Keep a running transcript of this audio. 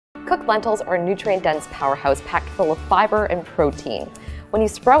Cooked lentils are a nutrient-dense powerhouse packed full of fiber and protein. When you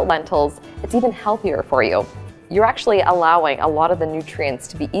sprout lentils, it's even healthier for you. You're actually allowing a lot of the nutrients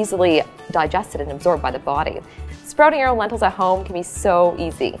to be easily digested and absorbed by the body. Sprouting your own lentils at home can be so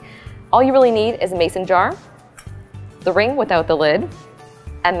easy. All you really need is a mason jar, the ring without the lid,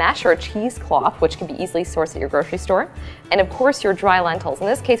 a mesh or a cheesecloth, which can be easily sourced at your grocery store, and of course your dry lentils. In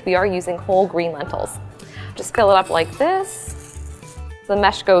this case, we are using whole green lentils. Just fill it up like this. The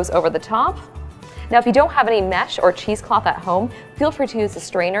mesh goes over the top. Now, if you don't have any mesh or cheesecloth at home, feel free to use a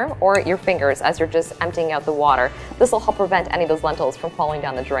strainer or your fingers as you're just emptying out the water. This will help prevent any of those lentils from falling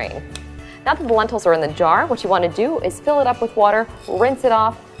down the drain. Now that the lentils are in the jar, what you want to do is fill it up with water, rinse it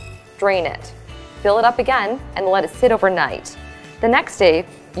off, drain it. Fill it up again and let it sit overnight. The next day,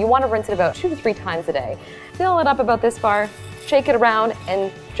 you want to rinse it about 2 to 3 times a day. Fill it up about this far, shake it around,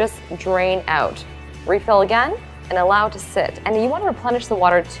 and just drain out. Refill again and allow it to sit. And you want to replenish the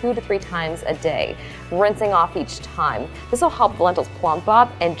water 2 to 3 times a day, rinsing off each time. This will help the lentils plump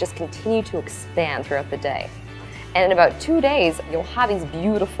up and just continue to expand throughout the day. And in about 2 days, you'll have these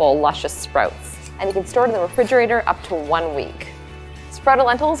beautiful, luscious sprouts. And you can store it in the refrigerator up to 1 week. Sprouted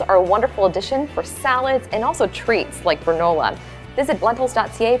lentils are a wonderful addition for salads and also treats like granola. Visit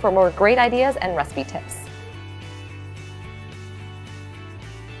lentils.ca for more great ideas and recipe tips.